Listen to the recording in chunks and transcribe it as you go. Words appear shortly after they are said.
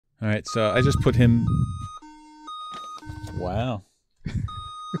All right, so I just put him. Wow.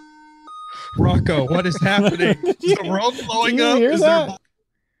 Rocco, what is happening? Is the world blowing up? Hear that?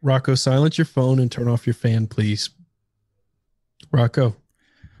 Rocco, silence your phone and turn off your fan, please. Rocco,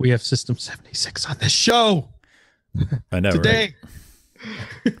 we have System76 on this show. I know, today.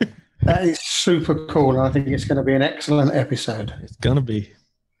 Right? That is super cool. I think it's going to be an excellent episode. It's going to be.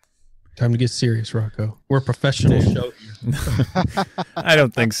 Time to get serious, Rocco. We're a professional show here. I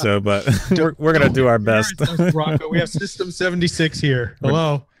don't think so, but we're going to do our best. Rocco, we have System76 here.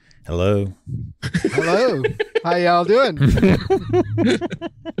 Hello. Hello. Hello. How y'all doing?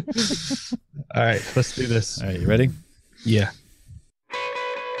 All right, let's do this. All right, you ready? Yeah.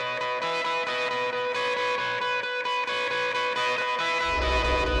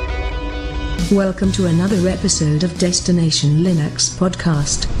 Welcome to another episode of Destination Linux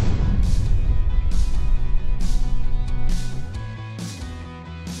Podcast.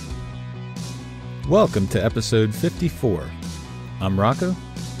 Welcome to episode 54. I'm Rocco.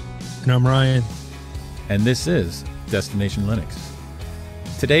 And I'm Ryan. And this is Destination Linux.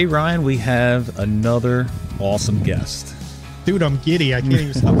 Today, Ryan, we have another awesome guest. Dude, I'm giddy. I can't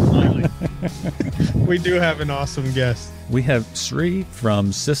even stop smiling. We do have an awesome guest. We have Sri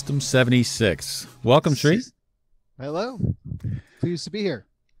from System76. Welcome, Sri. Hello. Pleased to be here.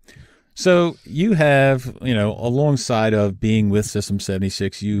 So you have, alongside of being with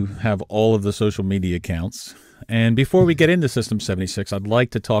System76, you have all of the social media accounts. And before we get into System76, I'd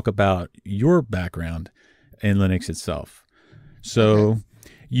like to talk about your background in Linux itself. So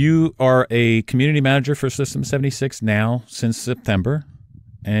you are a community manager for System76 now since September,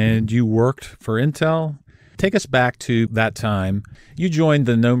 and you worked for Intel. Take us back to that time. You joined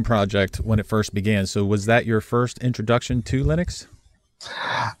the GNOME project when it first began. So was that your first introduction to Linux?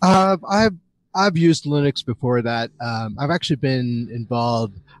 I've used Linux before that. I've actually been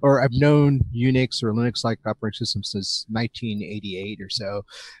involved, or I've known Unix or Linux-like operating systems since 1988 or so.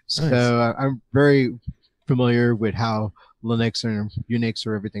 So Nice. I'm very familiar with how Linux and Unix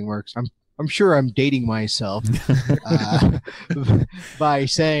or everything works. I'm sure I'm dating myself by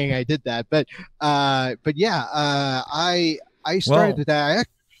saying I did that, but yeah, I started with that.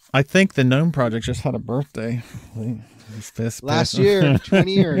 I think the GNOME project just had a birthday. Last year,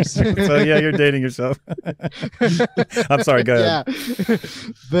 20 years. So yeah, you're dating yourself. I'm sorry, go ahead. Yeah.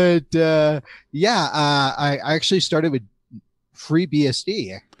 But I actually started with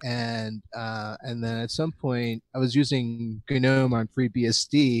FreeBSD, and then at some point I was using GNOME on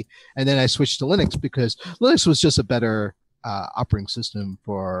FreeBSD, and then I switched to Linux because Linux was just a better operating system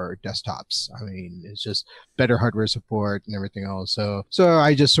for desktops. I mean, it's just better hardware support and everything else. So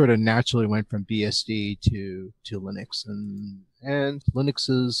I just sort of naturally went from BSD to Linux, and Linux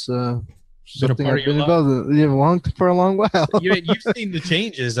is something I've been involved for a long while. You've seen the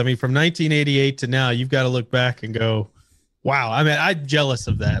changes. I mean, from 1988 to now, you've got to look back and go, wow. I mean, I'm jealous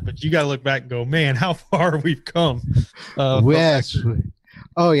of that, but you got to look back and go, man, how far we've come. Yes.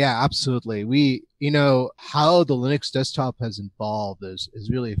 Oh yeah, absolutely. How the Linux desktop has evolved is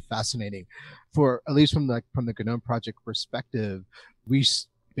really fascinating. For at least from the GNOME project perspective, we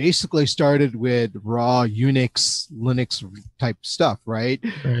basically started with raw Unix, Linux type stuff, right?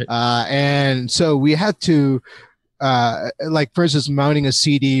 And so we had to, like for instance, mounting a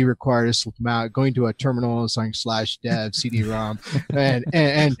CD required us going to a terminal and saying /dev CD-ROM and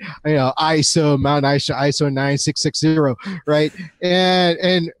ISO mount ISO 9660, right?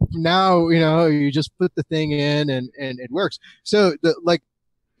 And now you just put the thing in and it works. So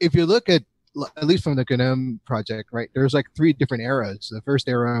if you look at least from the GNOME project, right, there's like 3 different eras. The first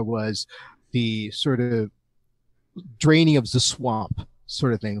era was the sort of draining of the swamp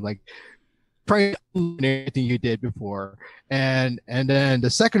sort of thing, like trying everything you did before, and then the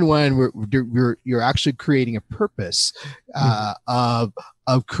second one, you're actually creating a purpose of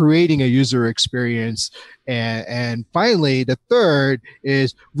creating a user experience, and finally the third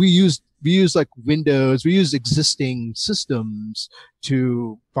is we use like Windows, we use existing systems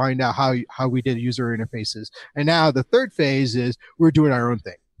to find out how we did user interfaces, and now the third phase is we're doing our own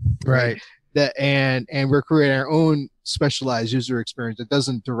thing, right? And we're creating our own specialized user experience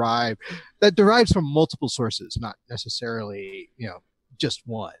that derives from multiple sources, not necessarily just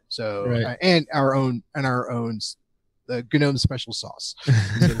one. So and our own the GNOME special sauce. So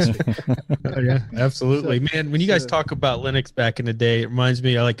to speak. Oh, yeah, absolutely. Man, when you guys talk about Linux back in the day, it reminds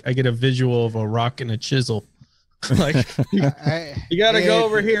me, I get a visual of a rock and a chisel. Like you got to go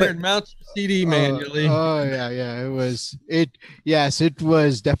over here and mount your CD manually. It was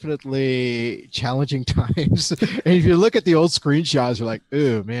definitely challenging times. And if you look at the old screenshots, you're like,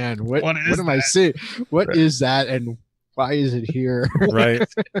 oh man, what am I seeing? What is that? And Why is it here? Right.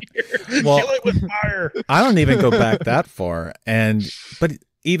 Well, kill it with fire. I don't even go back that far. But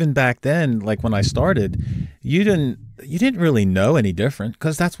even back then, like when I started, you didn't really know any different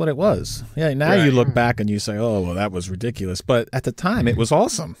because that's what it was. Yeah. Now you look back and you say, oh, well, that was ridiculous. But at the time it was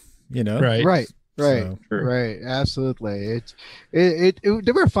awesome, Right. Right. Absolutely.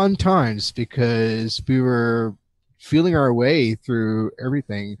 There were fun times because we were feeling our way through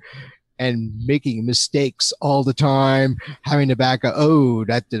everything and making mistakes all the time, having to back up, oh,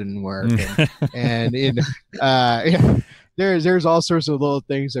 that didn't work. There's all sorts of little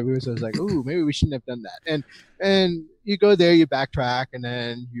things that we was like, oh, maybe we shouldn't have done that. And you go there, you backtrack, and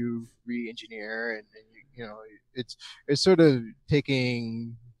then you re-engineer, and it's sort of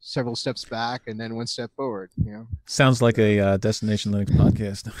taking several steps back and then one step forward. Sounds like a Destination Linux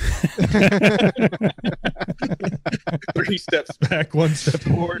podcast. 3 steps back, 1 step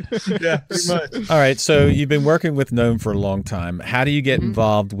forward. Yeah, pretty much. All right, so you've been working with GNOME for a long time. How do you get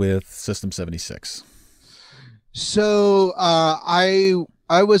involved with System76? So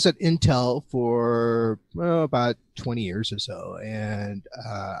I was at Intel for about 20 years or so, and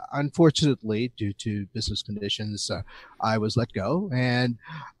unfortunately, due to business conditions, I was let go. And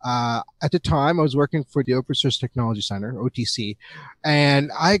at the time, I was working for the Open Source Technology Center, OTC,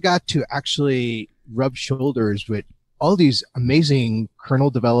 and I got to actually rub shoulders with all these amazing kernel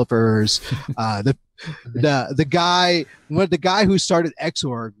developers. The guy who started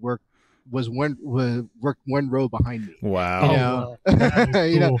Xorg worked one row behind me. Wow.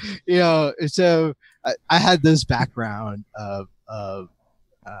 So I had this background of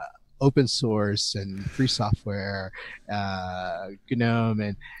open source and free software, GNOME,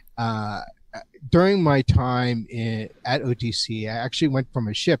 and during my time at OTC, I actually went from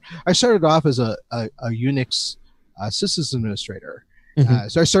a shift. I started off as a Unix systems administrator.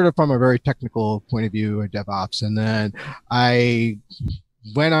 So I started from a very technical point of view of DevOps, and then I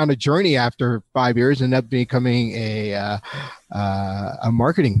went on a journey after 5 years and ended up becoming a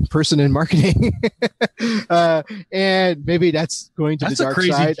marketing person in marketing. And maybe that's going to the dark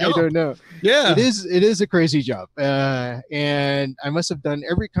side. Jump. I don't know. Yeah, it is a crazy job. And I must have done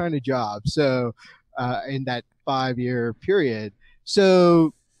every kind of job. So in that 5-year period.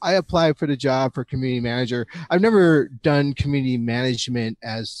 So I applied for the job for community manager. I've never done community management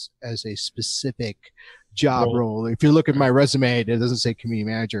as a specific job role. If you look at my resume, it doesn't say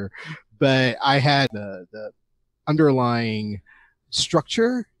community manager, but I had the underlying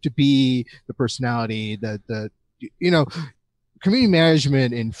structure to be the personality, community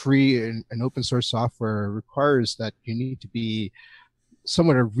management in free and open source software requires that you need to be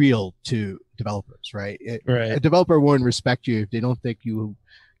somewhat real to developers, right? A developer won't respect you if they don't think you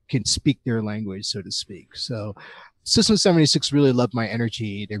can speak their language, so to speak. So System76 really loved my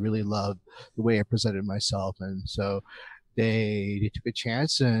energy. They really loved the way I presented myself. And so they took a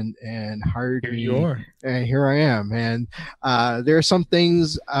chance and hired me. You are. And here I am. And there are some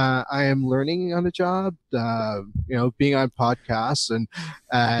things I am learning on the job, being on podcasts and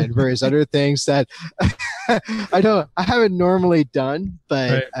various other things that I haven't normally done,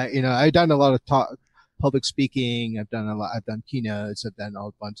 but I've done a lot of public speaking. I've done keynotes. I've done a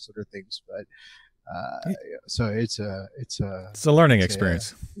bunch of other things, but so it's a learning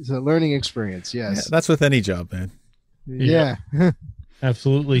experience. It's a learning experience. Yes. Yeah, that's with any job, man. Yeah.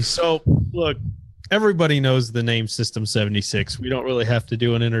 Absolutely. So look, everybody knows the name System76. We don't really have to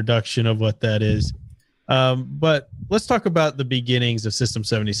do an introduction of what that is. But let's talk about the beginnings of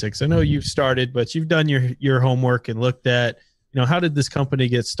System76. I know you've started, but you've done your homework and looked at, how did this company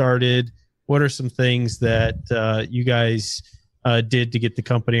get started? What are some things that you guys did to get the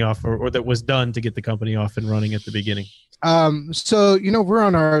company off, or that was done to get the company off and running at the beginning? So, we're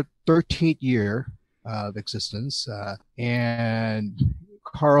on our 13th year of existence, and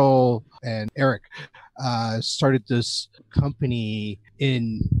Carl and Eric started this company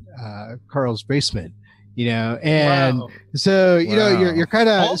in Carl's basement. And wow. So you're kind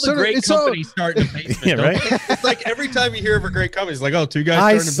of all the great companies start in a basement. Yeah, right. It's like every time you hear of a great company, it's like, oh, two guys.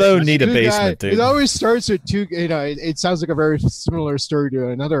 I so need a basement, dude. It always starts with two. It sounds like a very similar story to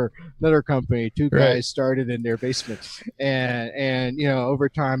another company. Two guys started in their basement, and over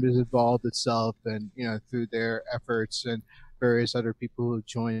time it's evolved itself, and through their efforts and various other people who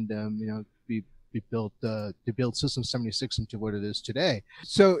joined them, we built to build System76 into what it is today.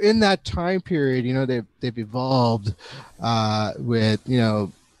 So in that time period, they've evolved with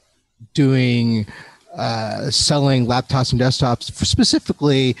doing selling laptops and desktops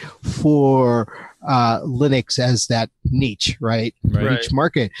specifically for Linux as that niche, right? Niche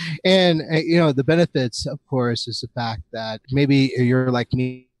market. And the benefits, of course, is the fact that maybe you're like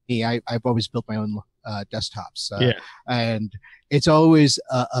me. I've always built my own desktops. Yeah. And it's always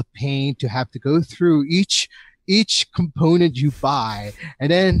a pain to have to go through each component you buy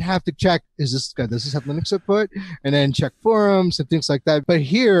and then have to check, does this have Linux support, and then check forums and things like that. But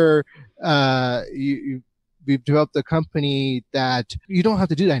here we've developed a company that you don't have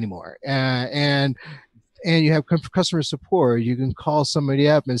to do that anymore, and you have customer support. You can call somebody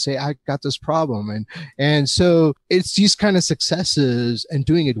up and say, I got this problem, and so it's these kind of successes and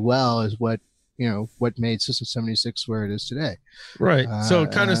doing it well is what made System76 where it is today. Right. So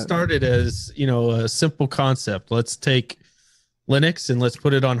it kind of started as, a simple concept. Let's take Linux and let's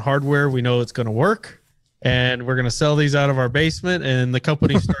put it on hardware we know it's going to work, and we're going to sell these out of our basement, and the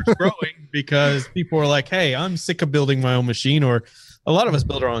company starts growing because people are like, hey, I'm sick of building my own machine. Or a lot of us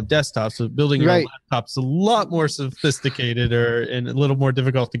build our own desktops, so building your own laptop's a lot more sophisticated and a little more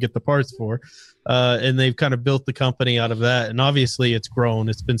difficult to get the parts for. And they've kind of built the company out of that. And obviously it's grown.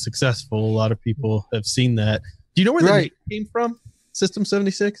 It's been successful. A lot of people have seen that. Do you know where the name came from?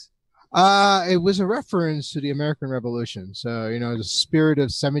 System76? It was a reference to the American Revolution. So, the spirit of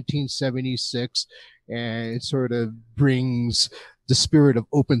 1776, and it sort of brings the spirit of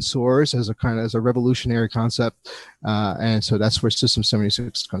open source as a revolutionary concept. And so that's where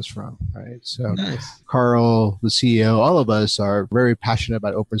System76 comes from, right? So nice. Carl, the CEO, all of us are very passionate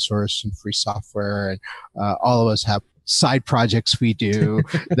about open source and free software. And all of us have side projects we do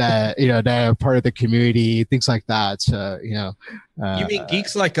that are part of the community, things like that. So you mean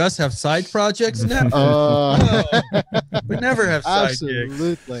geeks like us have side projects now? We never have side gigs.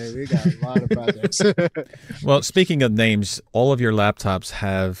 Absolutely, we got a lot of projects. Well, speaking of names, all of your laptops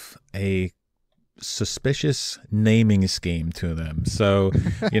have a suspicious naming scheme to them. So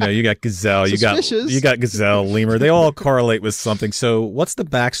you got Gazelle, you got Gazelle, Lemur. They all correlate with something. So what's the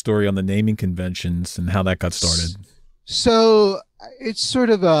backstory on the naming conventions and how that got started? So it's sort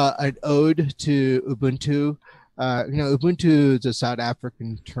of an ode to Ubuntu. Ubuntu is a South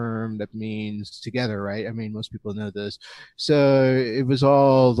African term that means together, right? I mean, most people know this. So it was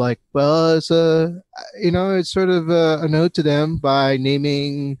all like, well, it's it's sort of an ode to them by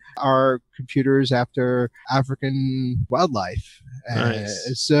naming our computers after African wildlife.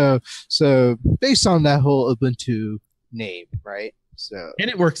 Nice. So based on that whole Ubuntu name, right? So, and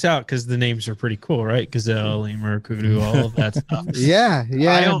it works out because the names are pretty cool, right? Gazelle, Lemur, Kudu, all of that stuff. Yeah.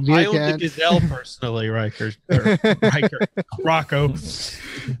 I own the Gazelle personally, Rocco.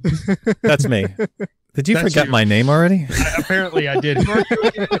 That's me. Did you forget my name already? Apparently I did.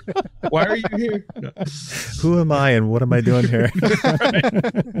 Why are you here? No. Who am I and what am I doing here?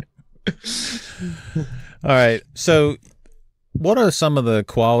 All right. So what are some of the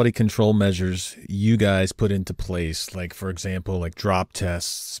quality control measures you guys put into place? Like, for example, like drop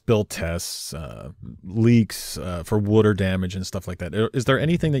tests, spill tests, leaks for water damage and stuff like that. Is there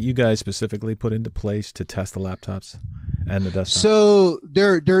anything that you guys specifically put into place to test the laptops and the desktops? So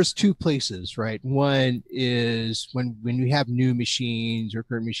there's two places, right? One is when we have new machines or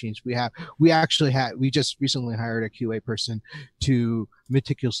current machines, we just recently hired a QA person to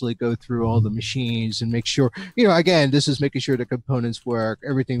meticulously go through all the machines and make sure, again, this is making sure the components work,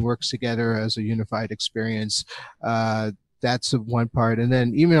 everything works together as a unified experience. That's one part. And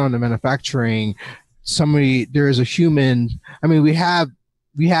then even on the manufacturing, there is a human. I mean, we have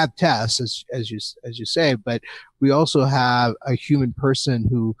tests as you say, but we also have a human person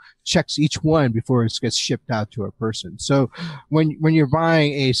who checks each one before it gets shipped out to a person. So when you're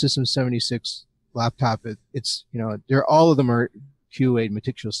buying a System76 laptop, it's all of them are QA'd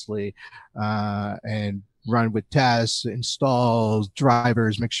meticulously and run with tests, installs,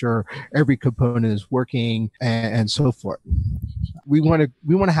 drivers, make sure every component is working, and so forth. We want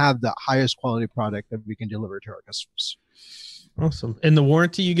to have the highest quality product that we can deliver to our customers. Awesome. And the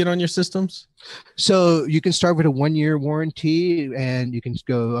warranty you get on your systems? So you can start with a 1-year warranty, and you can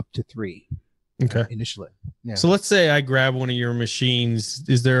go up to 3. Okay. Initially. Yeah. So let's say I grab one of your machines.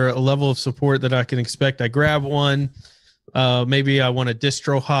 Is there a level of support that I can expect? I grab one. Maybe I want a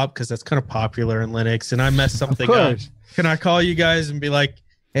distro hop because that's kind of popular in Linux, and I mess something up. Can I call you guys and be like,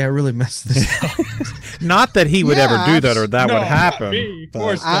 hey, I really messed this up? Not that he would ever do that or that would happen. Not me. Of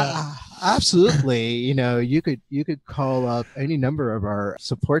course not. Absolutely. You could call up any number of our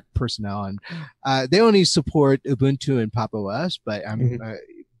support personnel, and they only support Ubuntu and Pop! OS, but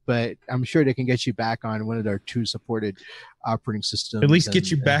I'm sure they can get you back on one of their 2 supported operating systems. At least get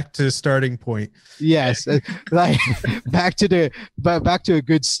you back to the starting point. Yes, like back to a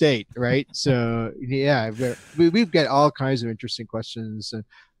good state, right? So yeah, we've got all kinds of interesting questions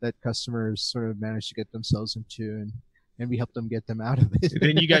that customers sort of manage to get themselves into, and we help them get them out of it.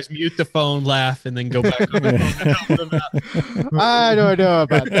 Then you guys mute the phone, laugh, and then go back on the phone and help them out. I don't know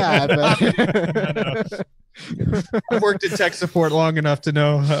about that, but I've worked in tech support long enough to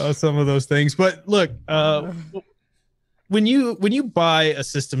know some of those things. But look, when you buy a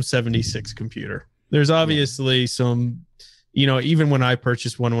System76 computer, there's obviously some, even when I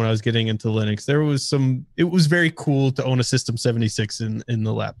purchased one when I was getting into Linux, it was very cool to own a System76 in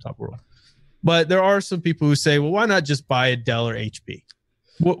the laptop world. But there are some people who say, well, why not just buy a Dell or HP?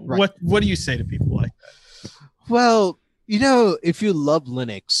 What do you say to people like that? Well, if you love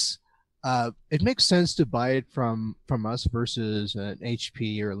Linux, it makes sense to buy it from us versus an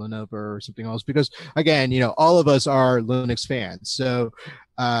HP or Lenovo or something else, because again, all of us are Linux fans. So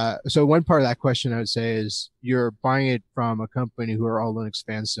one part of that question I would say is you're buying it from a company who are all Linux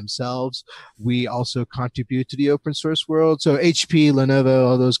fans themselves. We also contribute to the open source world. So HP, Lenovo,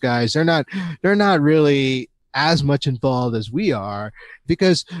 all those guys, they're not really as much involved as we are,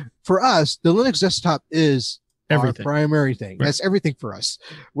 because for us, the Linux desktop is everything. Our primary thing. Right. That's everything for us.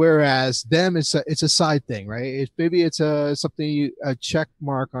 Whereas them, it's a side thing, right? Maybe it's a check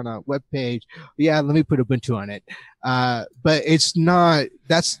mark on a web page. Yeah, let me put Ubuntu on it. But it's not.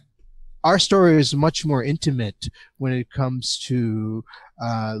 Our story is much more intimate when it comes to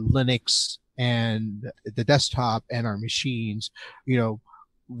Linux and the desktop and our machines.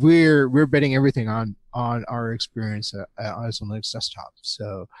 We're betting everything on our experience as a Linux desktop.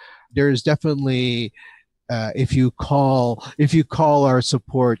 So there's definitely. If you call our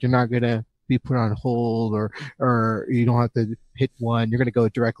support, you're not going to be put on hold, or you don't have to hit one. You're going to go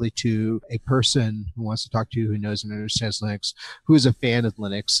directly to a person who wants to talk to you, who knows and understands Linux, who is a fan of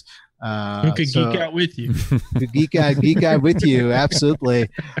Linux. Who could geek out with you? geek out with you, absolutely.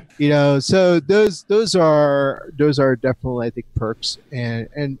 So those are definitely, I think, perks,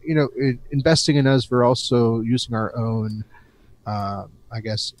 and investing in us, we're also using our own, our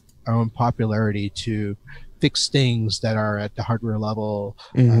own popularity to fix things that are at the hardware level,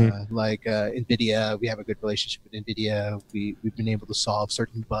 like NVIDIA. We have a good relationship with NVIDIA. We've been able to solve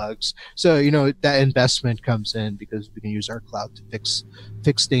certain bugs. So, that investment comes in because we can use our cloud to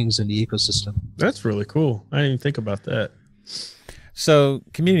fix things in the ecosystem. That's really cool. I didn't even think about that. So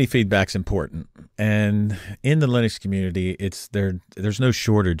community feedback's important. And in the Linux community, there's no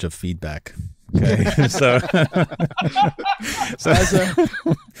shortage of feedback. Okay, so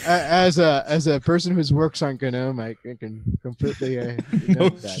as a person whose works on GNOME, I can completely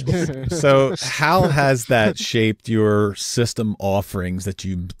that. So how has that shaped your system offerings that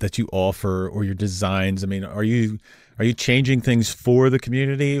you offer, or your designs? I mean, are you changing things for the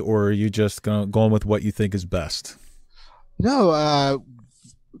community, or are you just going with what you think is best? No,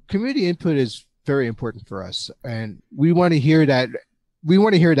 community input is very important for us, and we want to hear that. We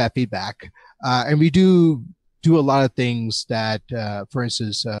want to hear that feedback. And we do a lot of things that, for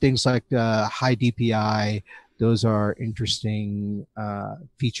instance, things like high DPI, those are interesting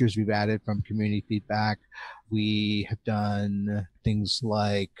features we've added from community feedback. We have done things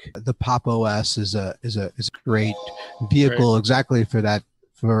like the Pop OS is a great vehicle exactly for that,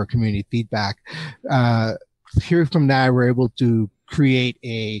 for community feedback. Here from that, we're able to create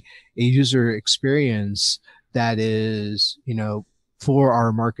a user experience that is, for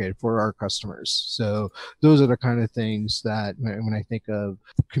our market, for our customers. So those are the kind of things that when I think of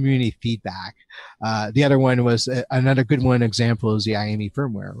community feedback, the other one was another good one example is the IME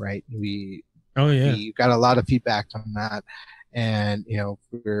firmware, right? We got a lot of feedback on that, and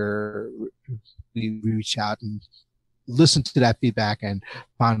we reach out and listen to that feedback and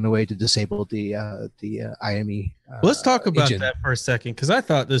found a way to disable the IME. Let's talk about engine. that for a second, because I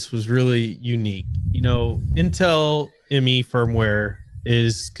thought this was really unique. Intel ME firmware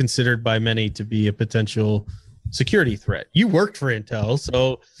is considered by many to be a potential security threat. You worked for Intel,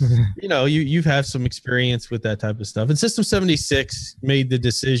 so you've had some experience with that type of stuff. And System76 made the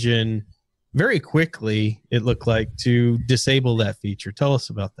decision very quickly, it looked like, to disable that feature. Tell us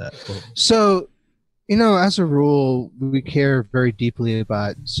about that. So, as a rule, we care very deeply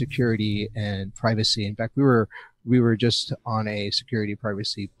about security and privacy. In fact, we were just on a security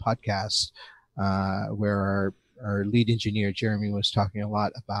privacy podcast where our lead engineer Jeremy was talking a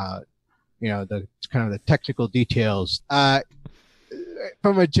lot about the kind of the technical details.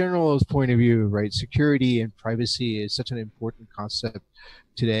 From a generalist point of view, right? Security and privacy is such an important concept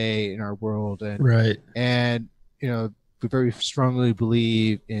today in our world, and we very strongly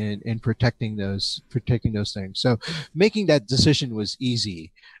believe in protecting those things. So making that decision was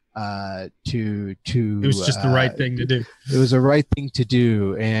easy. It was just the right thing to do. It was the right thing to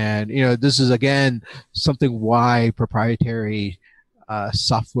do, and this is again something why proprietary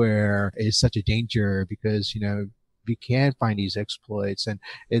software is such a danger, because we can find these exploits, and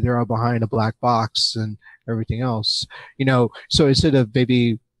they're all behind a black box and everything else. So instead of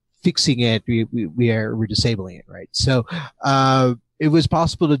maybe fixing it, we're disabling it, right? So it was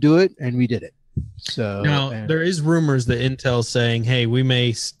possible to do it, and we did it. So now there is rumors that Intel's saying, hey, we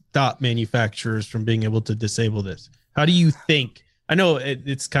may stop manufacturers from being able to disable this. How do you think? I know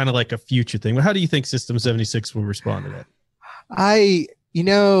it's kind of like a future thing, but how do you think System76 will respond to that? I think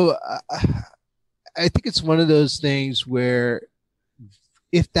it's one of those things where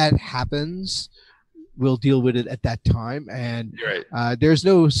if that happens, we'll deal with it at that time. And there's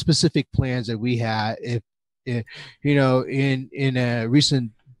no specific plans that we had. If in a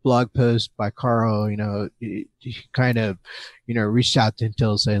recent blog post by Carl, he kind of, reached out to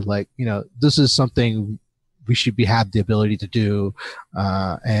Intel saying like, this is something we should have the ability to do.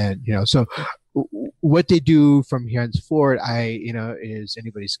 So what they do from here henceforward, is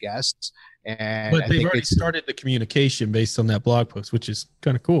anybody's guess. But they've already started the communication based on that blog post, which is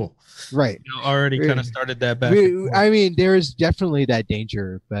kind of cool. Right. Already kind of started that back. I mean, there is definitely that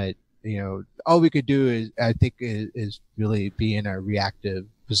danger, but all we could do is really be in a reactive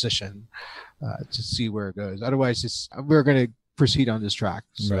position to see where it goes. Otherwise, we're going to proceed on this track.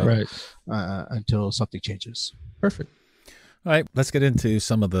 So, until something changes. Perfect. All right, let's get into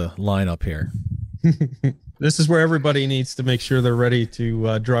some of the lineup here. This is where everybody needs to make sure they're ready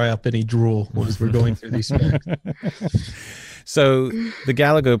to dry up any drool as we're going through these specs. So the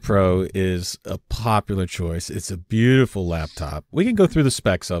Galago Pro is a popular choice. It's a beautiful laptop. We can go through the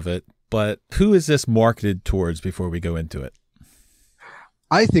specs of it, but who is this marketed towards before we go into it?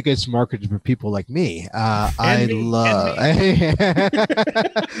 I think it's marketed for people like me. I love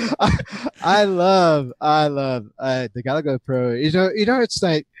the Galago Pro. It's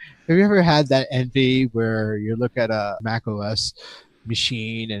like, have you ever had that envy where you look at a Mac OS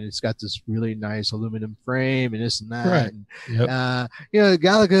machine and it's got this really nice aluminum frame and this and that? Right. And, the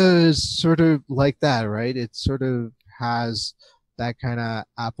Galago is sort of like that, right? It sort of has that kind of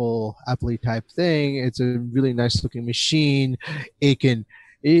Apple-y type thing. It's a really nice looking machine. You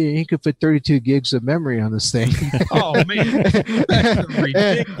could put 32 gigs of memory on this thing. Oh man, that's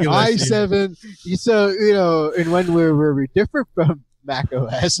ridiculous. i7. So and when we're different from Mac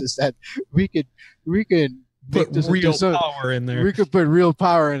OS is that we can put real power in there. We could put real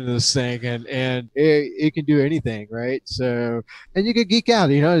power into this thing, and it can do anything, right? So, and you could geek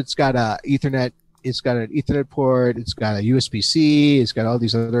out. It's got a Ethernet. It's got an Ethernet port. It's got a USB-C. It's got all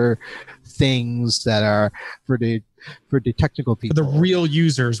these other things that are for the technical people, for the real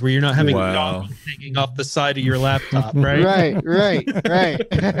users, where you're not having dongles hanging off the side of your laptop, right? Right.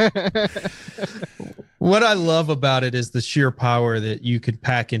 What I love about it is the sheer power that you could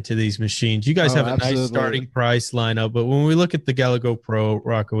pack into these machines. You guys have a nice starting price lineup, but when we look at the Galago Pro,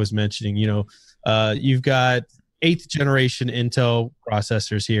 Rocco was mentioning, you've got 8th generation Intel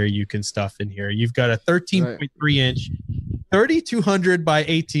processors here you can stuff in here. You've got a 13.3 inch 3200 by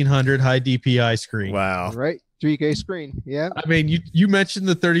 1800 high DPI screen. Wow. Right. 3K screen. Yeah. I mean, you mentioned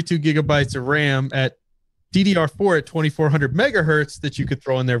the 32 gigabytes of RAM at DDR4 at 2400 megahertz that you could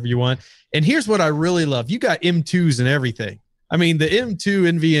throw in there if you want. And here's what I really love. You got M2s and everything. I mean, the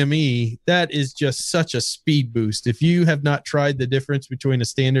M2 NVMe, that is just such a speed boost. If you have not tried the difference between a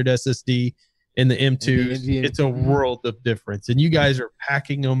standard SSD and the M2s, it's a world of difference. And you guys are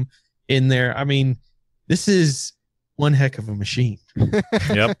packing them in there. I mean, this is one heck of a machine.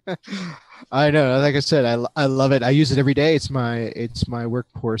 Yep. I know. Like I said, I love it. I use it every day. It's my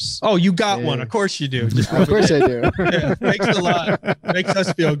workhorse. Oh, you got one. Of course you do. Just of course I do. Yeah, thanks a lot. Makes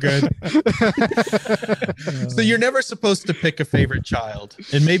us feel good. So you're never supposed to pick a favorite child.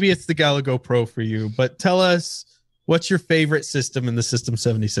 And maybe it's the Galago Pro for you. But tell us, what's your favorite system in the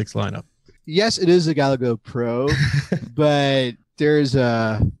System76 lineup? Yes, it is a Galago Pro, but there's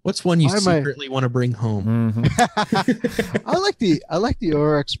what's one you secretly want to bring home? Mm-hmm. I like the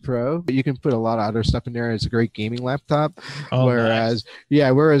ORX Pro, but you can put a lot of other stuff in there. It's a great gaming laptop. Oh, whereas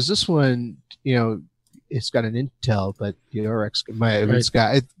this one, it's got an Intel, but the ORX it's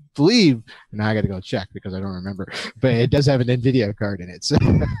got, I believe, and I got to go check because I don't remember, but it does have an NVIDIA card in it. So.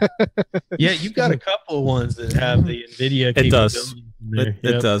 Yeah, you've got a couple of ones that have the NVIDIA. It does.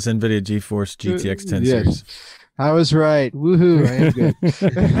 It does. NVIDIA GeForce GTX 10 series. I was right. Woohoo! I am good.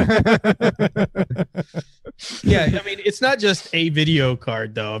 Yeah, I mean, it's not just a video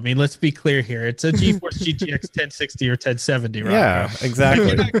card, though. I mean, let's be clear here. It's a GeForce GTX 1060 or 1070, right? Yeah, exactly.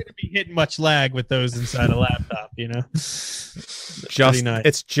 You're not going to be hitting much lag with those inside a laptop,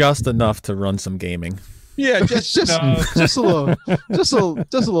 It's just enough to run some gaming. Yeah, just a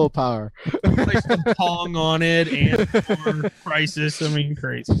little power. Play some Pong on it and crisis. I mean,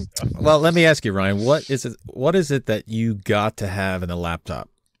 crazy stuff. Well, let me ask you, Ryan, what is it that you got to have in a laptop?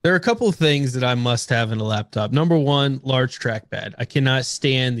 There are a couple of things that I must have in a laptop. Number one, large trackpad. I cannot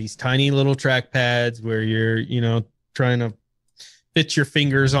stand these tiny little trackpads where you're, trying to fit your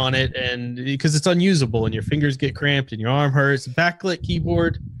fingers on it, and because it's unusable and your fingers get cramped and your arm hurts. Backlit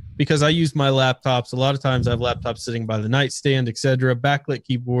keyboard, because I use my laptops. A lot of times I have laptops sitting by the nightstand, etc. Backlit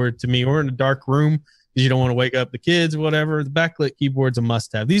keyboard to me, or in a dark room because you don't want to wake up the kids or whatever. The backlit keyboard's a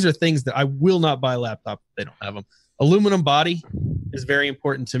must-have. These are things that I will not buy a laptop if they don't have them. Aluminum body is very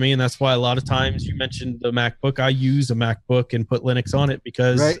important to me, and that's why a lot of times you mentioned the MacBook. I use a MacBook and put Linux on it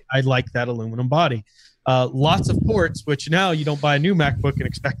because I like that aluminum body. Lots of ports, which now you don't buy a new MacBook and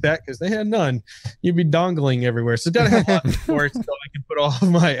expect that because they had none. You'd be dongling everywhere. So gotta have lots of ports so I can put all of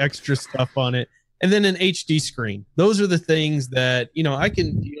my extra stuff on it. And then an HD screen. Those are the things that, I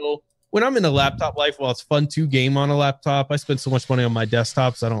can deal when I'm in a laptop life. While it's fun to game on a laptop, I spend so much money on my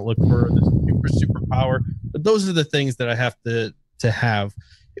desktops. I don't look for the super power. But those are the things that I have to have.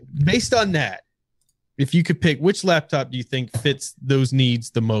 Based on that, if you could pick, which laptop do you think fits those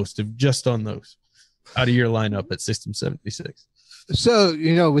needs the most, of just on those, out of your lineup at System76?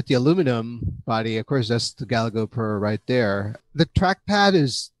 So, with the aluminum body, of course, that's the Galago Pro right there. The trackpad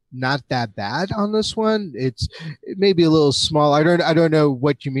is not that bad on this one. It may be a little small. I don't know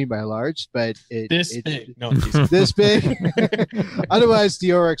what you mean by large, but this big. Otherwise,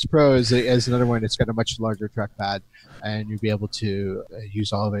 the RX Pro is another one. It's got a much larger trackpad, and you'll be able to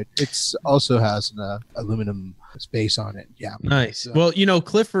use all of it. It's also has an aluminum space on it. Yeah, nice. Well,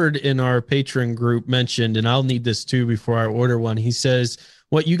 Clifford in our patron group mentioned, and I'll need this too before I order one. He says,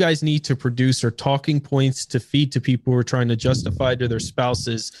 what you guys need to produce are talking points to feed to people who are trying to justify to their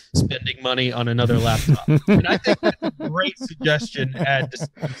spouses spending money on another laptop. And I think that's a great suggestion at the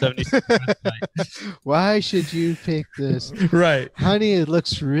 76 website. Why should you pick this? Right. Honey, it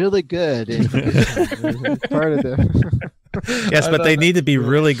looks really good. Part of the... Yes, but they need to be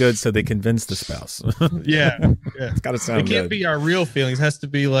really good so they convince the spouse. Yeah. It's got to sound good. It can't be our real feelings. It has to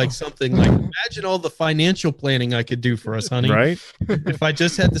be like something like, imagine all the financial planning I could do for us, honey. Right? If I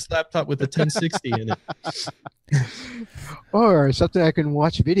just had this laptop with a 1060 in it. Or something I can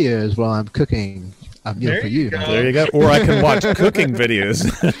watch videos while I'm cooking a meal for you. There you go. Or I can watch cooking videos.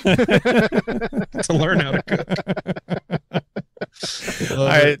 To learn how to cook. All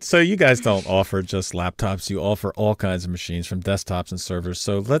right, so you guys don't offer just laptops. You offer all kinds of machines, from desktops and servers.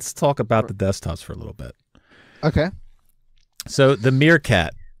 So let's talk about the desktops for a little bit. Okay. So the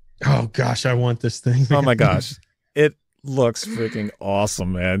Meerkat. Oh, gosh, I want this thing. Oh, my gosh. It looks freaking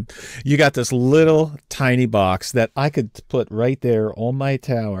awesome, man. You got this little tiny box that I could put right there on my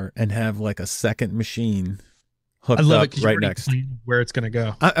tower and have like a second machine hooked up right next. Where it's going to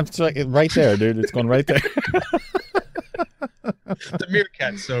go. I'm right there, dude. It's going right there. The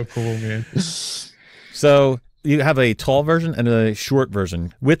Meerkat's so cool, man. So you have a tall version and a short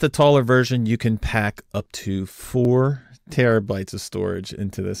version. With the taller version, you can pack up to 4 terabytes of storage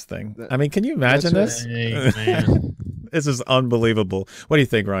into this thing. I mean, can you imagine this? Hey, man. This is unbelievable. What do you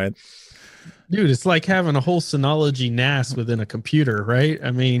think, Ryan? Dude, it's like having a whole Synology NAS within a computer, right?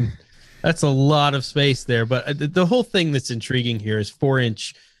 I mean, that's a lot of space there. But the whole thing that's intriguing here is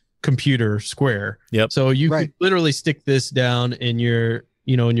 4-inch computer square. Yep. So you could literally stick this down in your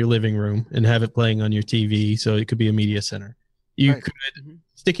living room and have it playing on your TV. So it could be a media center. You could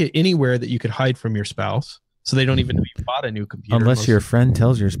stick it anywhere that you could hide from your spouse, so they don't even know you bought a new computer. Unless your friend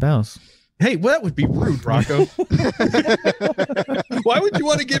tells your spouse. Hey, well, that would be rude, Rocco. Why would you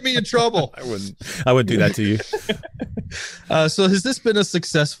want to get me in trouble? I wouldn't do that to you. So has this been a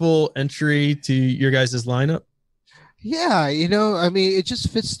successful entry to your guys' lineup? Yeah, I mean, it just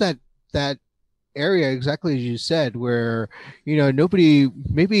fits that area exactly as you said, where nobody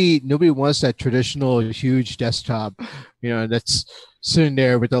wants that traditional huge desktop, that's sitting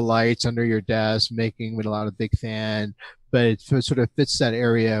there with the lights under your desk, making with a lot of big fan, but it sort of fits that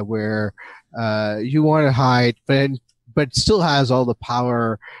area where you want to hide, but still has all the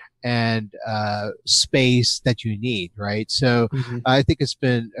power and space that you need, right? So I think it's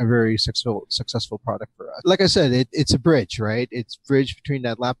been a very successful product for us. Like I said, it's a bridge, right? It's a bridge between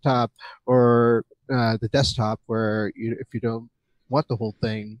that laptop or the desktop, where if you don't want the whole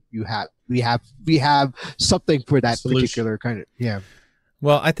thing, we have something for that particular kind of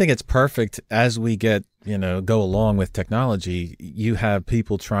Well, I think it's perfect as we go along with technology. You have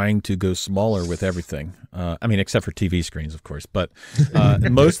people trying to go smaller with everything. I mean, except for TV screens, of course. But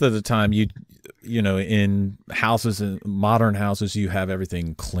most of the time, in houses, in modern houses, you have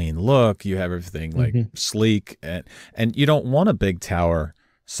everything clean look, you have everything like sleek, and you don't want a big tower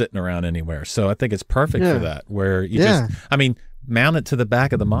sitting around anywhere. So I think it's perfect for that, where you just, mount it to the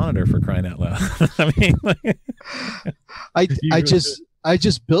back of the monitor, for crying out loud. I mean, I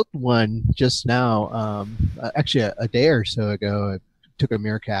just built one just now. Actually, a day or so ago, I took a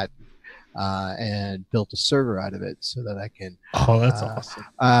Meerkat and built a server out of it so that I can. Oh, that's awesome.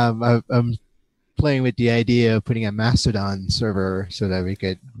 I'm playing with the idea of putting a Mastodon server so that we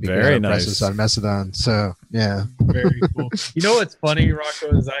could very nice presence on Mastodon. So yeah, very cool. You know what's funny,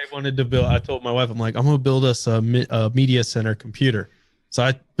 Rocco, is I wanted to build. I told my wife, I'm like, I'm gonna build us a media center computer. So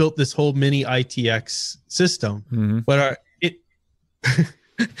I built this whole mini ITX system, but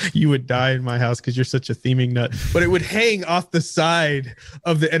you would die in my house because you're such a theming nut. But it would hang off the side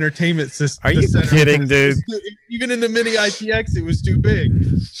of the entertainment system. Are you kidding, dude? Even in the mini ITX, it was too big.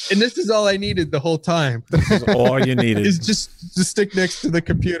 And this is all I needed the whole time. This is all you needed. Is just to stick next to the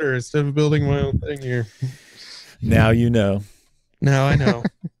computer instead of building my own thing here. Now you know. Now I know.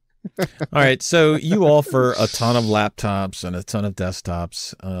 All right. So you offer a ton of laptops and a ton of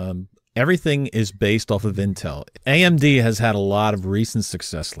desktops. Everything is based off of Intel. AMD has had a lot of recent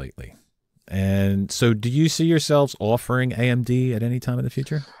success lately. And so do you see yourselves offering AMD at any time in the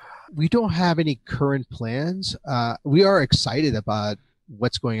future? We don't have any current plans. We are excited about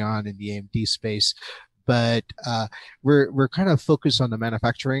what's going on in the AMD space, but we're kind of focused on the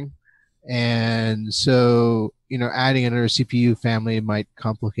manufacturing. And so, adding another CPU family might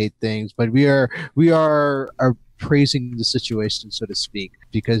complicate things, but we are praising the situation, so to speak,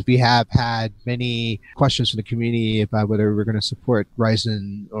 because we have had many questions from the community about whether we're going to support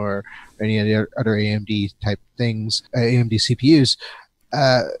Ryzen or any of the other AMD type things, AMD CPUs.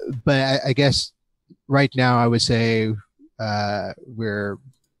 But I guess right now I would say we're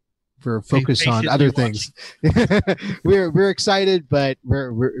focused on other things. we're excited, but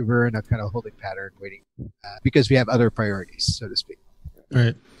we're in a kind of holding pattern, waiting because we have other priorities, so to speak. All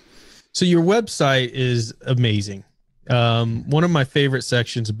right. So your website is amazing. One of my favorite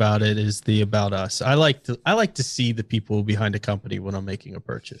sections about it is the About Us. I like to see the people behind a company when I'm making a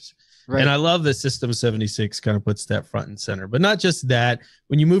purchase. Right. And I love that System76 kind of puts that front and center. But not just that.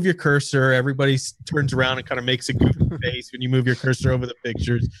 When you move your cursor, everybody turns around and kind of makes a goofy face when you move your cursor over the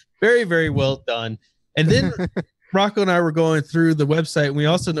pictures. Very, very well done. And then Rocco and I were going through the website, and we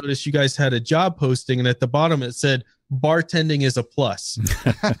also noticed you guys had a job posting, and at the bottom it said, bartending is a plus.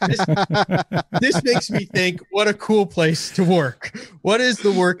 This makes me think, what a cool place to work. What is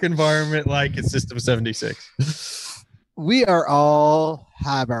the work environment like at System76? We are all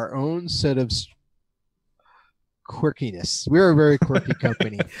have our own set of quirkiness. We're a very quirky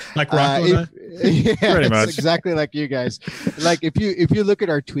company. Like Rocco yeah, pretty much. Exactly like you guys. Like if you look at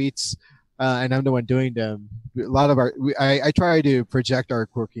our tweets, and I'm the one doing them, a lot of I try to project our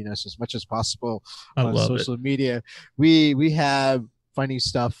quirkiness as much as possible on social media. We have funny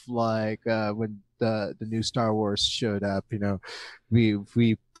stuff like when the new Star Wars showed up,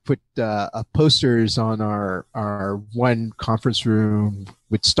 we put posters on our one conference room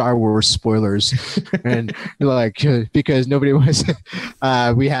with Star Wars spoilers, and because nobody was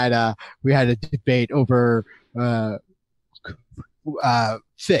we had a debate over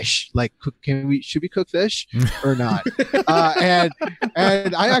fish, like should we cook fish or not? And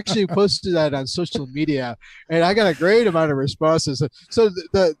I actually posted that on social media, and I got a great amount of responses. So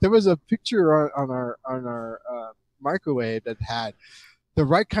there was a picture on our microwave that had the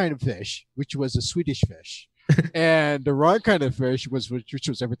right kind of fish, which was a Swedish fish, and the wrong kind of fish which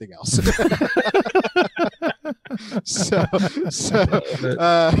was everything else.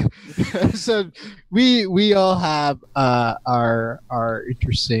 So we all have our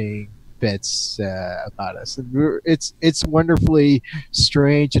interesting bits about us, and it's wonderfully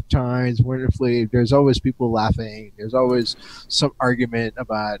strange at times. There's always people laughing. There's always some argument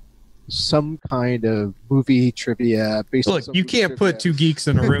about some kind of movie trivia. Look, you can't put two geeks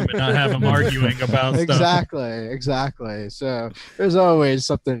in a room and not have them arguing about stuff. Exactly. So there's always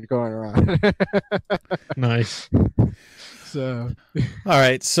something going on. Nice. So, all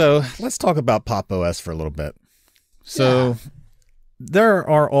right. So let's talk about Pop! OS for a little bit. So there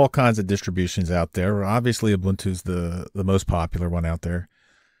are all kinds of distributions out there. Obviously, Ubuntu's the most popular one out there.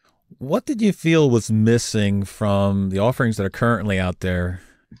 What did you feel was missing from the offerings that are currently out there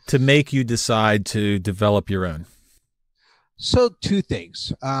to make you decide to develop your own? So two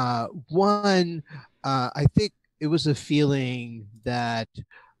things. One, I think it was a feeling that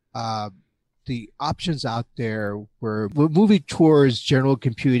the options out there were moving towards general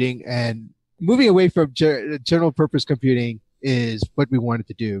computing and moving away from general purpose computing is what we wanted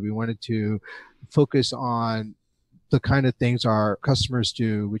to do. We wanted to focus on the kind of things our customers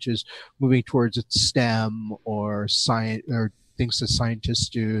do, which is moving towards STEM or science or things that scientists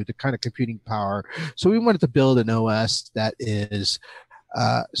do, the kind of computing power. So we wanted to build an OS that is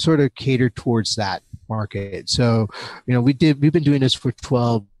sort of catered towards that market. So, we've been doing this for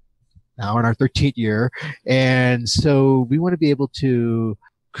 12 now in our 13th year. And so we want to be able to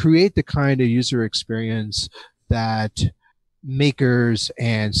create the kind of user experience that makers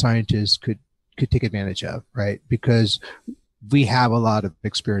and scientists could take advantage of, right? Because we have a lot of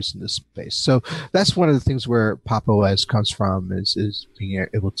experience in this space. So that's one of the things where Pop! OS comes from is being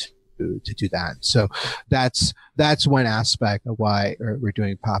able to do that. So that's one aspect of why we're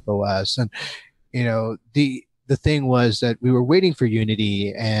doing Pop! OS. And the thing was that we were waiting for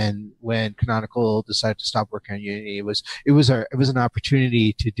Unity, and when Canonical decided to stop working on Unity, it was an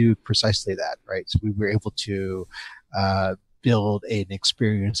opportunity to do precisely that, right? So we were able to build an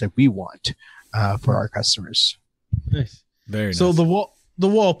experience that we want for our customers. Nice. Very nice. So the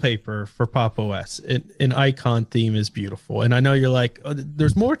wallpaper for Pop! OS, an icon theme is beautiful. And I know you're like, oh,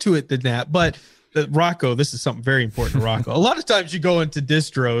 there's more to it than that, but Rocco, this is something very important to Rocco. A lot of times you go into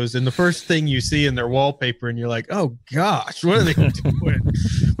distros and the first thing you see in their wallpaper and you're like, oh gosh, what are they doing?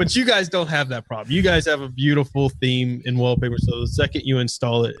 But you guys don't have that problem. You guys have a beautiful theme in wallpaper. So the second you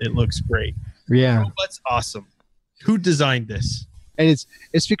install it, it looks great. Yeah. Oh, that's awesome. Who designed this? And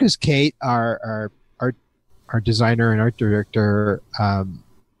it's because Kate, our designer and art director,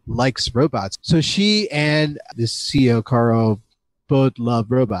 likes robots. So she and the CEO Carl both love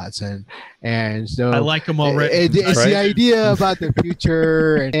robots, and so I like them already. It's right? The idea about the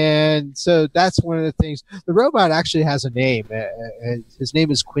future, and so that's one of the things. The robot actually has a name. His name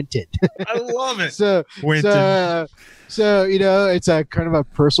is Quentin. I love it. So it's a kind of a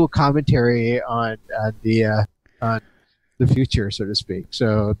personal commentary on the future, so to speak.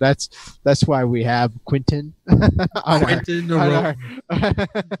 So that's why we have Quentin.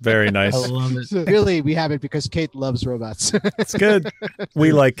 Very nice. I love it. So really, we have it because Kate loves robots. It's good.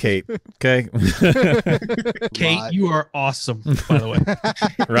 We like Kate. Okay. Kate, you are awesome, by the way.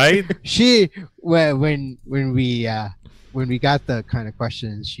 Right? She when we got the kind of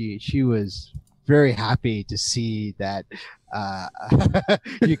questions, she was very happy to see that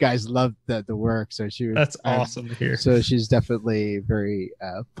you guys loved the work. So she was, that's awesome to hear. So she's definitely very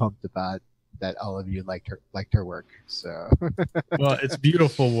pumped about that. All of you liked her work. So well, it's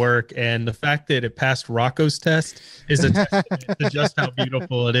beautiful work, and the fact that it passed Rocco's test is a testament to just how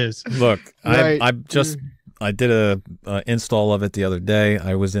beautiful it is. Look, right. I did a install of it the other day.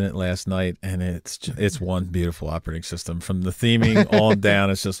 I was in it last night, and it's one beautiful operating system from the theming on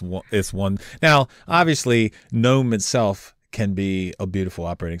down. It's one. Now, obviously, GNOME itself can be a beautiful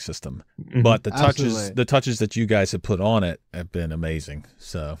operating system, but the touches that you guys have put on it have been amazing.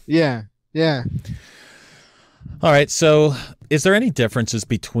 So yeah. All right. So, is there any differences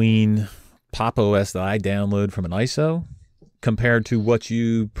between Pop! OS that I download from an ISO compared to what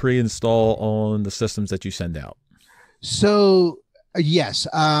you pre-install on the systems that you send out? So yes,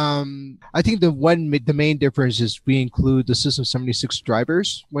 I think the main difference is we include the System76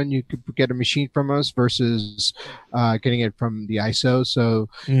 drivers when you could get a machine from us versus getting it from the ISO. So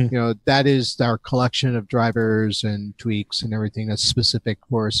that is our collection of drivers and tweaks and everything that's specific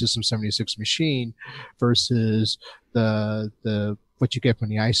for a System76 machine versus the what you get from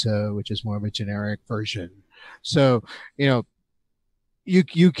the ISO, which is more of a generic version. So,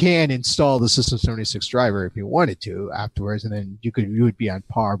 you can install the System76 driver if you wanted to afterwards, and then you would be on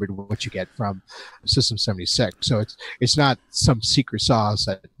par with what you get from System76. So it's not some secret sauce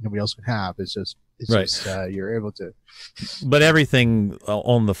that nobody else can have. It's just you're able to. But everything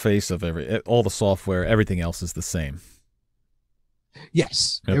on the face of all the software, everything else is the same.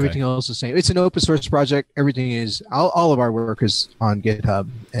 Yes, okay. Everything else is the same. It's an open source project. Everything is all of our work is on GitHub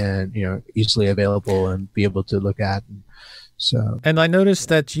and easily available and be able to look at. And I noticed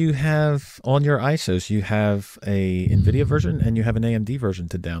that you have on your ISOs, you have a NVIDIA version and you have an AMD version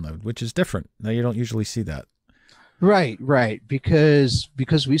to download, which is different. Now you don't usually see that. Right. Because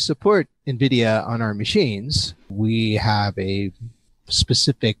we support NVIDIA on our machines, we have a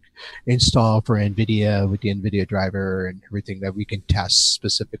specific install for NVIDIA with the NVIDIA driver and everything that we can test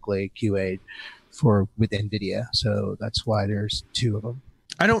specifically QA with NVIDIA. So that's why there's two of them.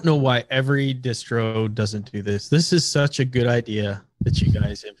 I don't know why every distro doesn't do this. This is such a good idea that you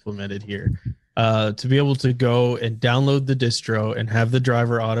guys implemented here. To be able to go and download the distro and have the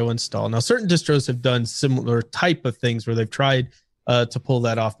driver auto install. Now, certain distros have done similar type of things where they've tried to pull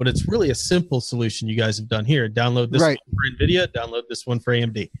that off. But it's really a simple solution you guys have done here. Download this one for NVIDIA, download this one for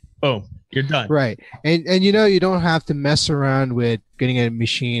AMD. Boom, you're done. Right. And you don't have to mess around with getting a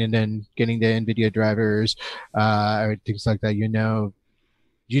machine and then getting the NVIDIA drivers or things like that. You know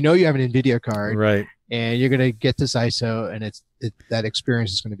you have an NVIDIA card. Right. And you're going to get this ISO, and that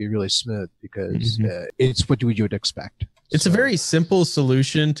experience is going to be really smooth because it's what you would expect. It's a very simple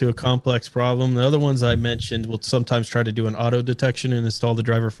solution to a complex problem. The other ones I mentioned will sometimes try to do an auto detection and install the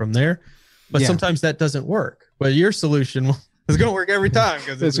driver from there, but sometimes that doesn't work. But your solution is going to work every time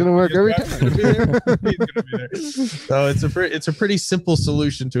because it's going to work every time. So it's a pretty simple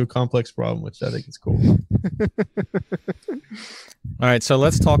solution to a complex problem, which I think is cool. All right, so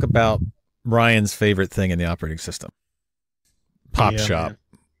let's talk about Ryan's favorite thing in the operating system. Pop Shop. Man.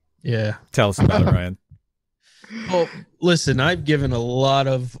 Yeah. Tell us about it, Ryan. Well, listen, I've given a lot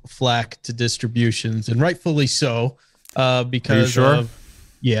of flack to distributions, and rightfully so, because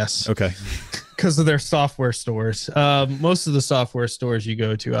yes. Okay. Because of their software stores. Most of the software stores you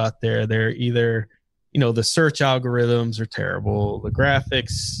go to out there, they're either, the search algorithms are terrible, the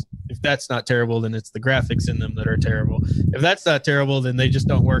graphics. If that's not terrible, then it's the graphics in them that are terrible. If that's not terrible, then they just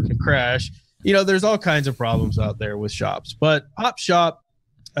don't work and crash. There's all kinds of problems out there with shops. But Pop Shop,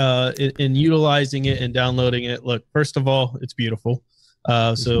 in utilizing it and downloading it, look, first of all, it's beautiful.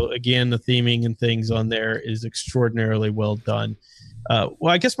 So again, the theming and things on there is extraordinarily well done. Well,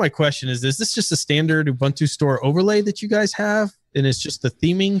 I guess my question is this just a standard Ubuntu store overlay that you guys have? And it's just the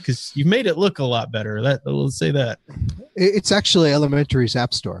theming? Because you made it look a lot better. Let's say that. It's actually Elementary's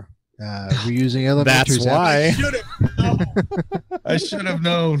App Store. We're using Elementary's That's why. I should have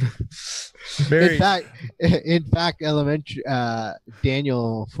known. In fact,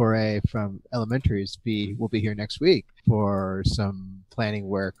 Daniel Foray from Elementary's will be here next week for some planning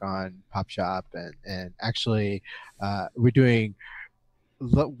work on Pop Shop, and actually, we're doing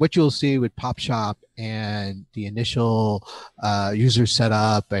what you'll see with Pop Shop and the initial user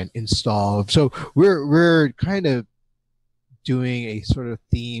setup and install. So we're kind of doing a sort of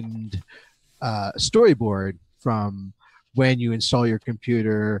themed storyboard from when you install your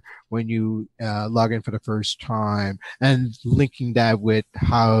computer, when you log in for the first time, and linking that with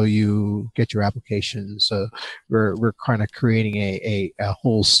how you get your applications. So we're kind of creating a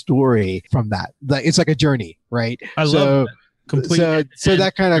whole story from that. It's like a journey, right? I love that. So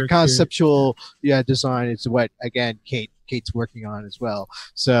that kind of conceptual design is what, again, Kate's working on as well.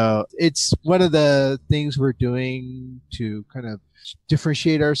 So it's one of the things we're doing to kind of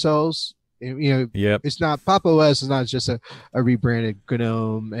differentiate ourselves. It's not Pop! OS is not just a rebranded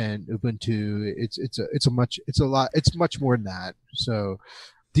GNOME and Ubuntu. It's much more than that. So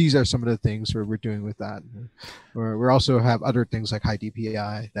these are some of the things we're doing with that. We also have other things like high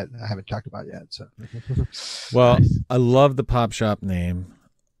DPI that I haven't talked about yet. So, well, nice. I love the Pop Shop name.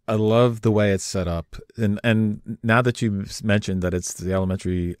 I love the way it's set up, and now that you've mentioned that it's the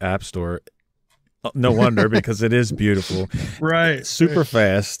Elementary App Store, no wonder because it is beautiful, right? Super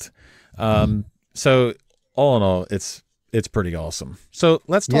fast. So all in all, it's pretty awesome. So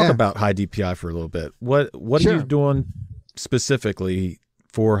let's talk about high DPI for a little bit. What are you doing specifically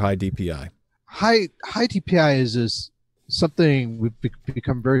for high DPI? High DPI is something we've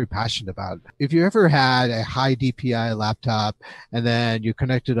become very passionate about. If you ever had a high DPI laptop and then you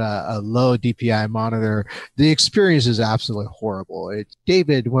connected a low DPI monitor, the experience is absolutely horrible.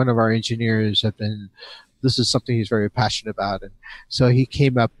 David, one of our engineers, this is something he's very passionate about, and so he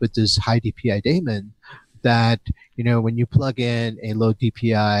came up with this high DPI daemon that, when you plug in a low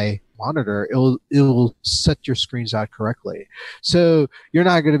DPI monitor, it will set your screens out correctly. So you're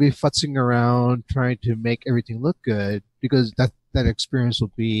not going to be futzing around trying to make everything look good, because that experience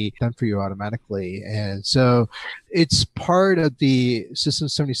will be done for you automatically. And so it's part of the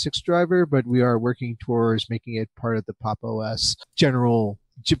System76 driver, but we are working towards making it part of the Pop! OS general,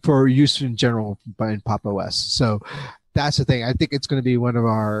 for use in general in Pop! OS. So that's the thing. I think it's going to be one of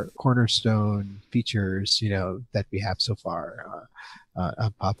our cornerstone features, that we have so far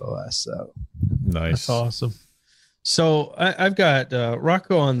on Pop! OS. So nice. That's awesome. So I've got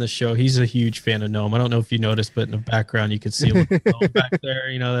Rocco on the show. He's a huge fan of GNOME. I don't know if you noticed, but in the background you can see a little GNOME back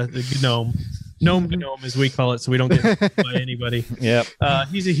there. The GNOME as we call it, so we don't get hit by anybody. Yep.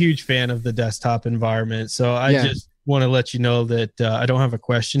 He's a huge fan of the desktop environment. So I just want to let you know that I don't have a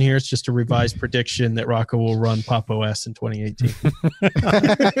question here. It's just a revised prediction that Rocco will run Pop! OS in 2018.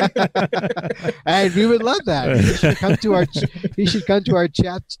 And we would love that. He should come to our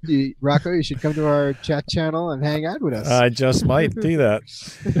chat. Rocco, you should come to our chat channel and hang out with us. I just might do that.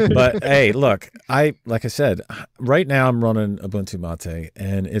 But hey, look, like I said, right now I'm running Ubuntu Mate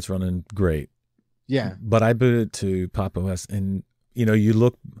and it's running great. Yeah. But I booted to Pop! OS and you know, you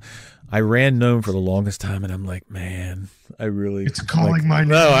look. I ran GNOME for the longest time, and I'm like, man, I really. It's calling my name.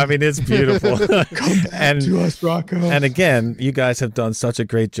 No, I mean, it's beautiful. Come back to us, Rocco. And again, you guys have done such a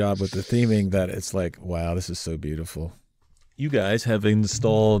great job with the theming that it's like, wow, this is so beautiful. You guys have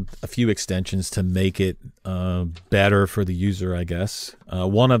installed a few extensions to make it better for the user, I guess.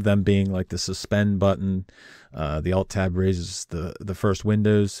 One of them being like the suspend button. The Alt tab raises the first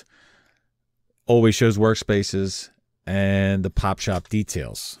windows, always shows workspaces, and the pop shop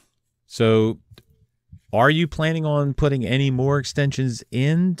details. So are you planning on putting any more extensions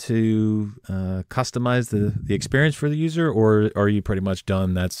in to customize the experience for the user, or are you pretty much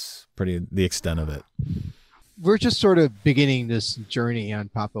done? That's pretty the extent of it. We're just sort of beginning this journey on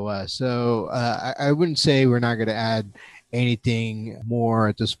Pop! OS. So I wouldn't say we're not going to add anything more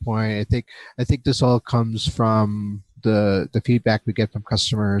at this point. I think this all comes from the feedback we get from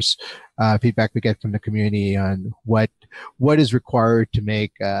customers, feedback we get from the community on what is required to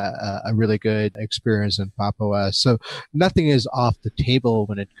make a really good experience in Pop! OS. So nothing is off the table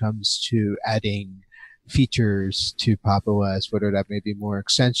when it comes to adding features to Pop! OS, whether that may be more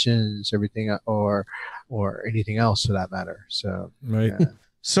extensions, everything, or anything else for that matter. So right. Yeah.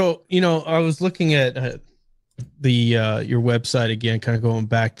 So, you know, I was looking at your website again, kind of going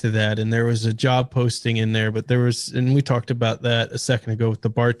back to that, and there was a job posting in there, but there was, and we talked about that a second ago with the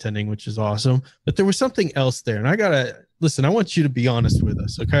bartending, which is awesome, but there was something else there, and I gotta listen. I want you to be honest with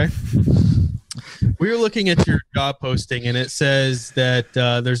us, okay? We were looking at your job posting, and it says that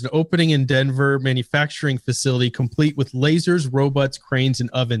there's an opening in Denver manufacturing facility complete with lasers, robots, cranes, and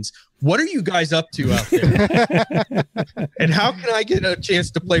ovens. What are you guys up to out there? And how can I get a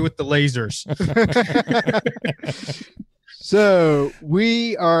chance to play with the lasers? So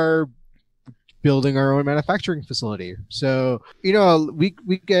we are building our own manufacturing facility. So, you know, we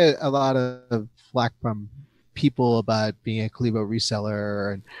get a lot of flack from people about being a Kalibo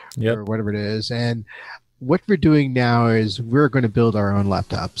reseller and or whatever it is. And what we're doing now is we're going to build our own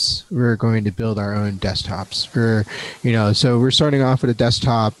laptops. We're going to build our own desktops. So we're starting off with a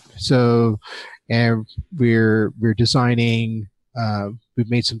desktop. So, and we're designing. We've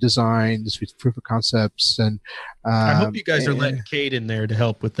made some designs with proof of concepts, and I hope you guys are letting Kate in there to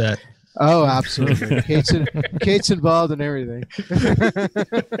help with that. Oh, absolutely. Kate's involved in everything.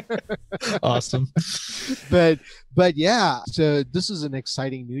 Awesome. But yeah, so this is an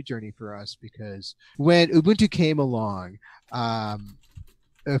exciting new journey for us, because when Ubuntu came along,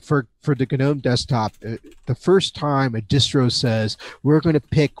 for the GNOME desktop, the first time a distro says we're going to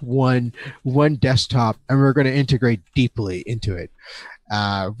pick one desktop and we're going to integrate deeply into it,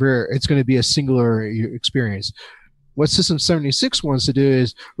 it's going to be a singular experience. What System76 wants to do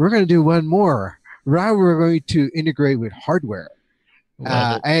is we're going to do one more. Now we're going to integrate with hardware.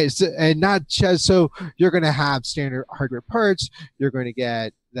 And not just, so you're going to have standard hardware parts. You're going to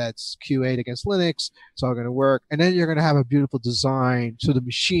get that's QA'd against Linux. It's all going to work. And then you're going to have a beautiful design, so the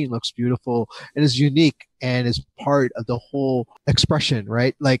machine looks beautiful and is unique and is part of the whole expression,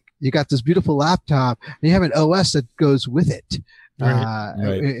 right? Like you got this beautiful laptop and you have an OS that goes with it.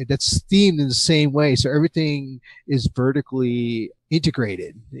 Right. That's themed in the same way. So everything is vertically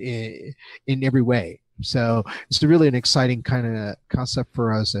integrated in every way. So it's really an exciting kind of concept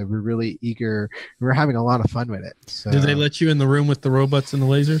for us that we're really eager. We're having a lot of fun with it. So, do they let you in the room with the robots and the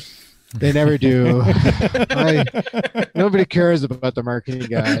lasers? They never do. Nobody cares about the marketing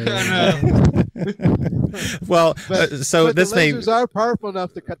guy. Well, but the lasers are powerful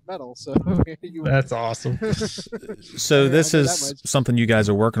enough to cut metal. So that's awesome. So this is something you guys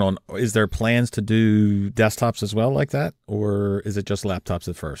are working on. Is there plans to do desktops as well like that, or is it just laptops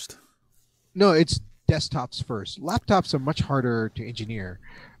at first? No, it's desktops first. Laptops are much harder to engineer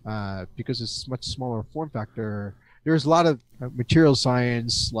because it's much smaller form factor. There's a lot of material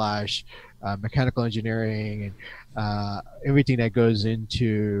science / mechanical engineering and everything that goes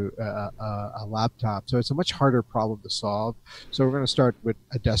into a laptop. So it's a much harder problem to solve. So we're going to start with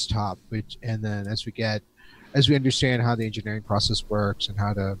a desktop, and then as we understand how the engineering process works and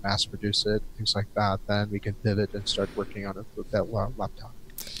how to mass produce it, things like that, then we can pivot and start working on it with that laptop.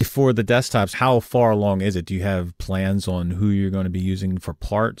 For the desktops, how far along is it? Do you have plans on who you're going to be using for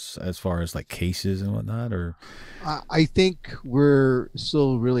parts as far as like cases and whatnot? Or I think we're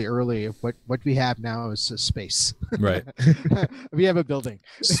still really early. What we have now is a space. Right. We have a building.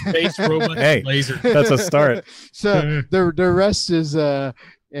 Space robot laser. That's a start. So the rest is we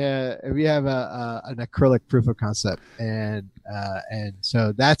have an acrylic proof of concept, and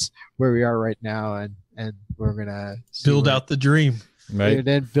so that's where we are right now, and we're gonna build out the dream. Right. And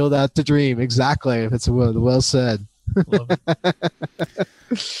then build out the dream. Exactly. That's well said. Love it.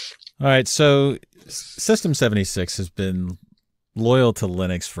 All right. So System76 has been loyal to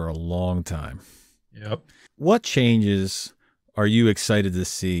Linux for a long time. Yep. What changes are you excited to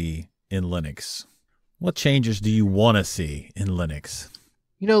see in Linux? What changes do you want to see in Linux?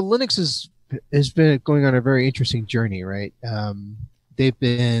 Linux has been going on a very interesting journey, right? They've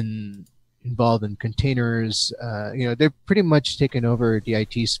been involved in containers. They've pretty much taken over the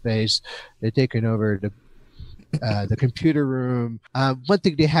IT space. They've taken over the computer room. One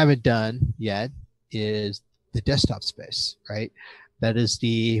thing they haven't done yet is the desktop space, right? That is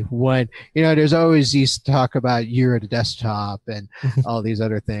the one, there's always these talk about you're at the desktop and all these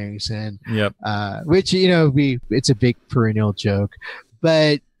other things. And, yep. Which, it's a big perennial joke,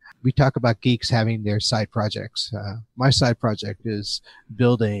 but we talk about geeks having their side projects. My side project is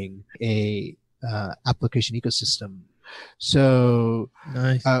building a application ecosystem. So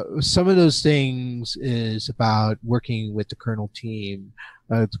nice. Some of those things is about working with the kernel team,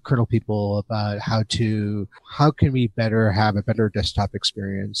 the kernel people, about how can we have a better desktop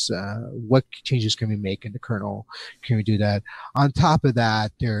experience? What changes can we make in the kernel? Can we do that? On top of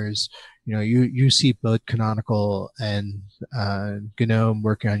that, there's you see both Canonical and GNOME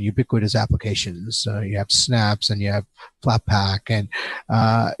working on ubiquitous applications. You have Snaps and you have Flatpak, and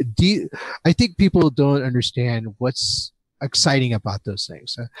I think people don't understand what's exciting about those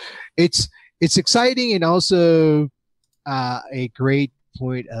things. It's exciting and also a great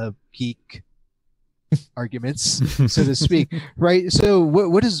point of geek arguments, so to speak, right? So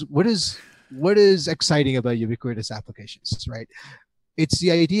what is exciting about ubiquitous applications, right? It's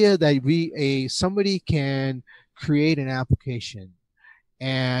the idea that somebody can create an application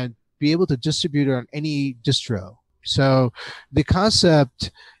and be able to distribute it on any distro. So the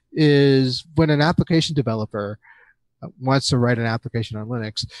concept is when an application developer wants to write an application on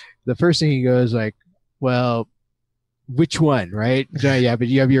Linux, the first thing he goes like, well, which one, right? Yeah, but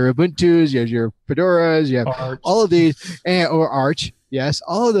you have your Ubuntu's, you have your Fedoras, you have Arch. All of these, or Arch, yes,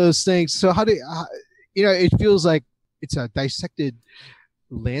 all of those things. So it feels like it's a dissected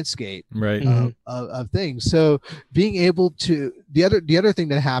landscape, right, of things. So being able to, the other thing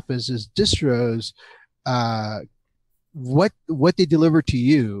that happens is distros, what they deliver to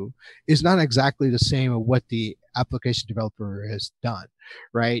you is not exactly the same of what the application developer has done,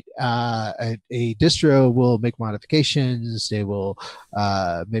 right? A distro will make modifications, they will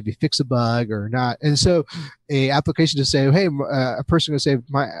maybe fix a bug or not, and so a application to say, hey, a person will say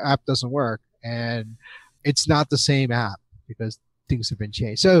my app doesn't work, and it's not the same app because things have been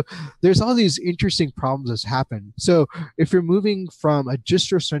changed. So there's all these interesting problems that's happened. So if you're moving from a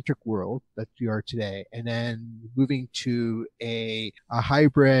distro-centric world that you are today, and then moving to a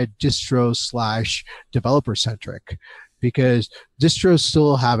hybrid distro/developer-centric, because distros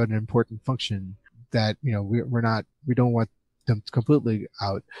still have an important function that we don't want them completely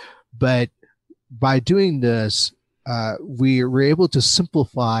out. But by doing this, we're able to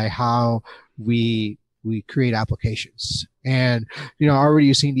simplify how we create applications. And already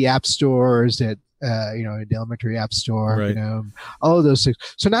you've seen the app stores that the elementary app store, right, all of those things.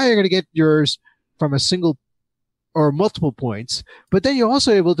 So now you're going to get yours from a single or multiple points, but then you're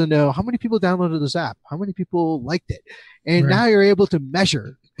also able to know how many people downloaded this app, how many people liked it, and now you're able to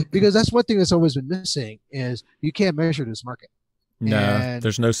measure, because that's one thing that's always been missing is you can't measure this market. No, and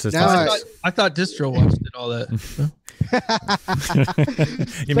there's no system. I thought DistroWatch did all that.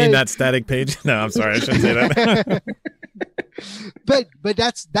 You mean that static page? No, I'm sorry, I shouldn't say that. but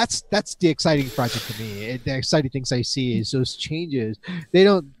that's the exciting project to me. The exciting things I see is those changes. They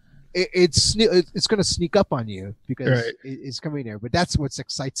don't. It's going to sneak up on you because it's coming there. But that's what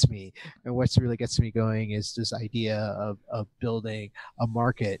excites me, and what really gets me going is this idea of building a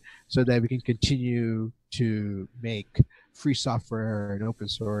market so that we can continue to make free software and open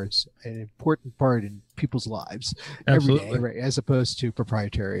source an important part in people's lives every day, right, as opposed to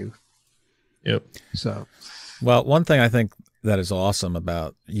proprietary. Yep. So, well, one thing I think that is awesome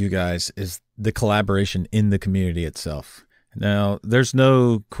about you guys is the collaboration in the community itself. Now, there's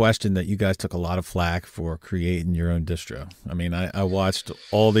no question that you guys took a lot of flack for creating your own distro. I mean, I watched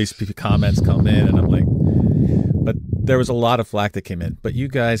all these comments come in, and I'm like, but there was a lot of flack that came in. But you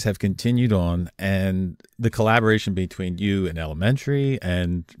guys have continued on, and the collaboration between you and Elementary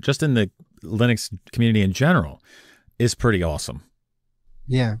and just in the Linux community in general is pretty awesome.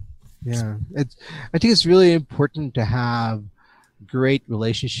 Yeah. I think it's really important to have great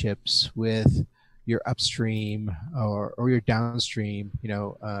relationships with your upstream or your downstream.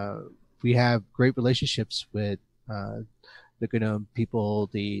 We have great relationships with the GNOME people,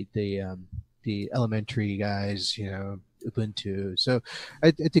 the Elementary guys, Ubuntu. So I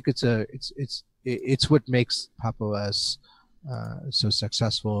think it's what makes Pop! OS so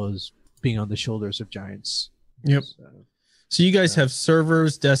successful, is being on the shoulders of giants. Yep. So you guys have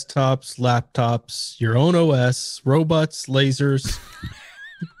servers, desktops, laptops, your own OS, robots, lasers.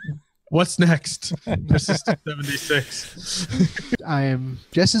 What's next for System 76? I am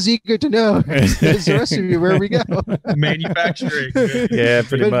just as eager to know as the rest of you where we go. Manufacturing. Yeah,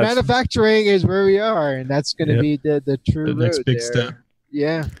 pretty much. Manufacturing is where we are, and that's going to be the true next road big there. step.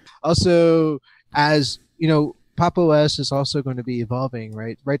 Yeah. Also, as you know, Pop! OS is also going to be evolving,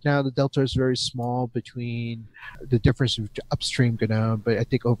 right? Right now, the delta is very small between the difference of upstream GNOME, but I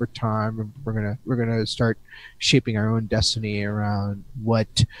think over time we're gonna start shaping our own destiny around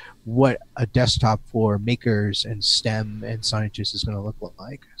what a desktop for makers and STEM and scientists is going to look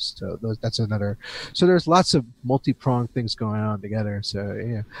like. So that's another. So there's lots of multi-pronged things going on together. So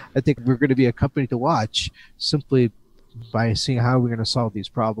yeah, I think we're going to be a company to watch simply by seeing how we're going to solve these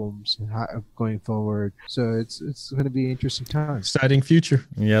problems and how, going forward. So it's going to be interesting times. Exciting future.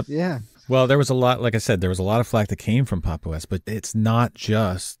 Yep. Yeah. Well, there was a lot, like I said, there was a lot of flack that came from Pop! OS, but it's not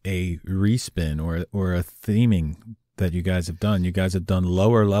just a respin or a theming that you guys have done. You guys have done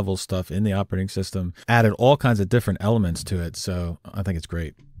lower level stuff in the operating system, added all kinds of different elements to it. So I think it's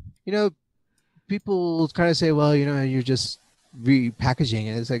great. You know, people kind of say, well, you know, you're just repackaging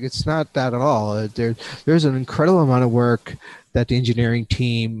it. It's like, it's not that at all. There's an incredible amount of work that the engineering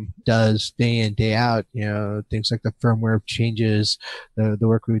team does day in, day out. You know, things like the firmware changes, the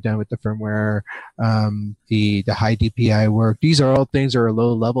work we've done with the firmware, the high DPI work. These are all things that are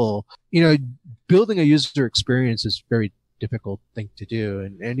low level. You know, building a user experience is very difficult thing to do,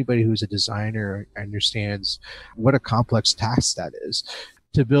 and anybody who's a designer understands what a complex task that is,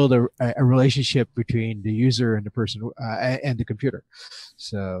 to build a relationship between the user and the person and the computer.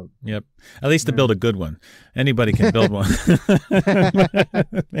 So yep, at least to build a good one. Anybody can build one.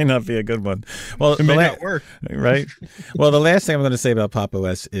 May not be a good one. Well, it may not work, right? Well, the last thing I'm going to say about Pop!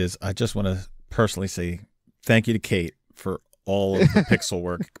 OS is I just want to personally say thank you to Kate for all of the pixel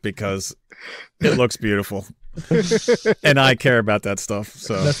work, because it looks beautiful. And I care about that stuff.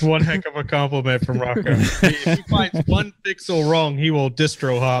 So that's one heck of a compliment from Rocco. If he finds one pixel wrong, he will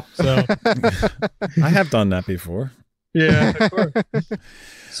distro hop. So I have done that before. Yeah, of course.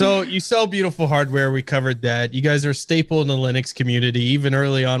 So you sell beautiful hardware. We covered that. You guys are a staple in the Linux community. Even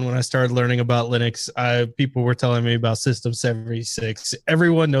early on when I started learning about Linux, people were telling me about System76.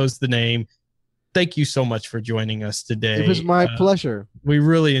 Everyone knows the name. Thank you so much for joining us today. It was my pleasure. We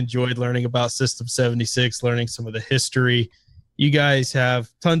really enjoyed learning about System76, learning some of the history. You guys have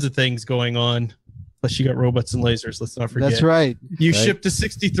tons of things going on. Plus, you got robots and lasers. Let's not forget. That's right. You ship to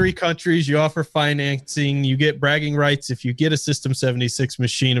 63 countries. You offer financing. You get bragging rights if you get a System76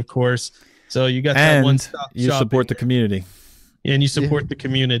 machine, of course. So you got that one-stop you support the community. And you support the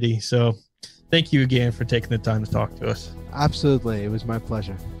community. So thank you again for taking the time to talk to us. Absolutely. It was my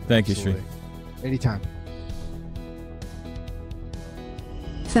pleasure. Thank you, Sri. Anytime.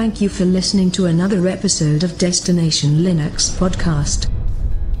 Thank you for listening to another episode of Destination Linux Podcast.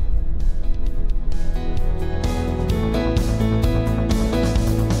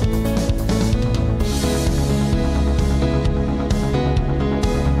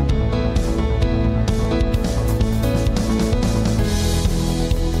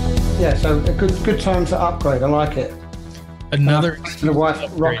 Yeah, so a good time to upgrade. I like it. Another the wife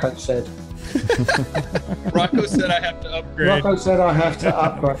Rocco said. Rocco said I have to upgrade. Rocco said I have to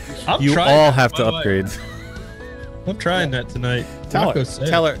upgrade. You all have to upgrade. I'm trying that tonight. Tell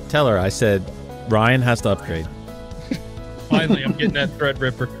her I said Ryan has to upgrade. Finally, I'm getting that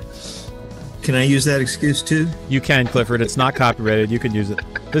Threadripper. Can I use that excuse too? You can, Clifford. It's not copyrighted. You can use it.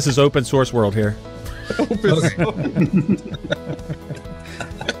 This is open source world here. Open source.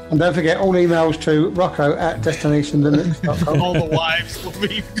 And don't forget all emails to rocco@destinationlinux.com. All the wives will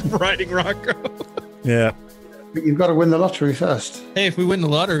be writing Rocco. Yeah. But you've got to win the lottery first. Hey, if we win the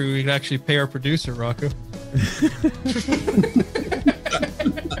lottery, we can actually pay our producer, Rocco.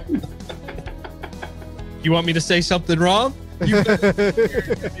 You want me to say something wrong? You get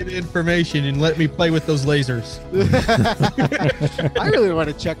the information and let me play with those lasers. I really want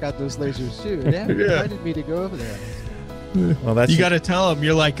to check out those lasers too. They haven't invited me to go over there. Well, that's you got to tell them.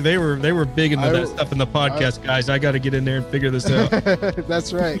 You're like they were big into that stuff in the podcast, guys. I got to get in there and figure this out.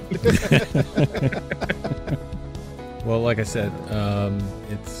 That's right. Well, like I said,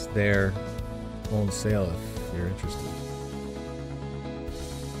 it's there on sale if you're interested.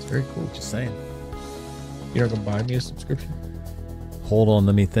 It's very cool. Just saying. You're not gonna buy me a subscription? Hold on,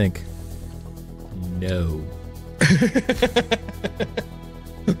 let me think. No.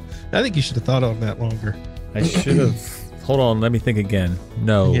 I think you should have thought on that longer. I should have. Hold on, let me think again.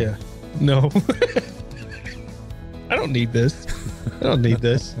 No. Yeah. No. I don't need this. I don't need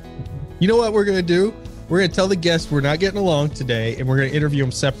this. You know what we're going to do? We're gonna tell the guests we're not getting along today, and we're gonna interview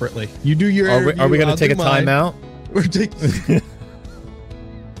them separately. You do your interview. Are we gonna take a timeout? We're taking.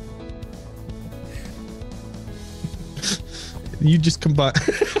 You just combine.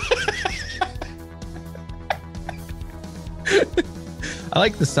 I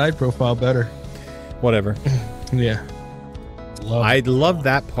like the side profile better. Whatever. Yeah. I love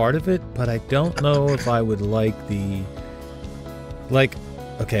that part of it, but I don't know if I would like the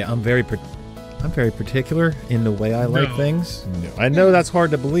okay, I'm very particular in the way I like things. I know that's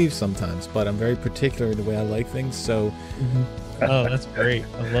hard to believe sometimes, but I'm very particular in the way I like things, so Oh, that's great.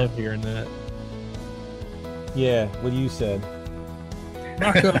 I love hearing that. Yeah, what you said.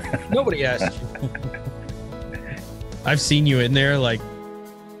 Rocco, nobody asked you. I've seen you in there, like,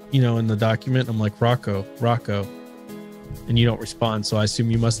 you know, in the document. I'm like, Rocco, and you don't respond. So I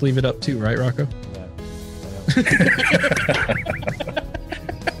assume you must leave it up too, right, Rocco? Yeah.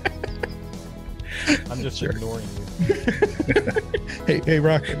 I'm just ignoring you. Hey,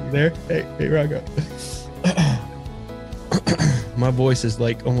 Rocco, you there? Hey, Rocco. My voice is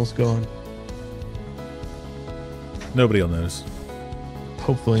like almost gone. Nobody will notice.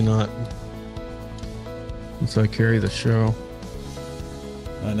 Hopefully not. So I carry the show.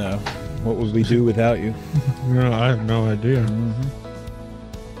 I know. What would we do without you? No, I have no idea.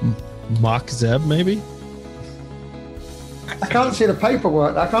 Mock Zeb, maybe? I can't see the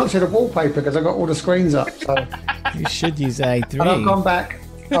paperwork. I can't see the wallpaper because I've got all the screens up. So. You should use A3. And I've gone back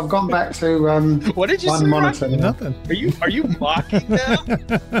to what did you one say? monitor. Nothing. Are you mocking now?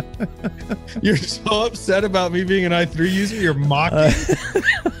 You're so upset about me being an i3 user. You're mocking.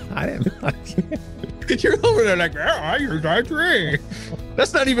 I didn't mock you. You're over there like, I use i3.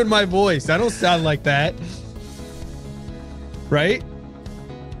 That's not even my voice. I don't sound like that. Right?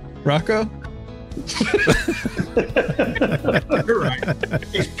 Rocco? You're right.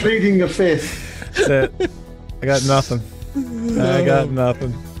 He's pleading the fifth. That's it. I got nothing. I got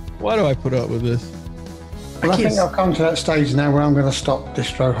nothing. Why do I put up with this? Well, I think I've come to that stage now where I'm going to stop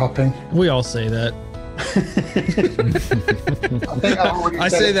distro hopping. We all say that. I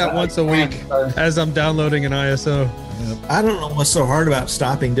say that once a week as I'm downloading an ISO. Yep. I don't know what's so hard about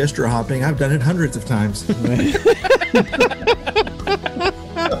stopping distro hopping. I've done it hundreds of times.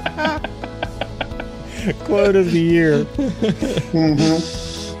 Quote of the year. Mm-hmm.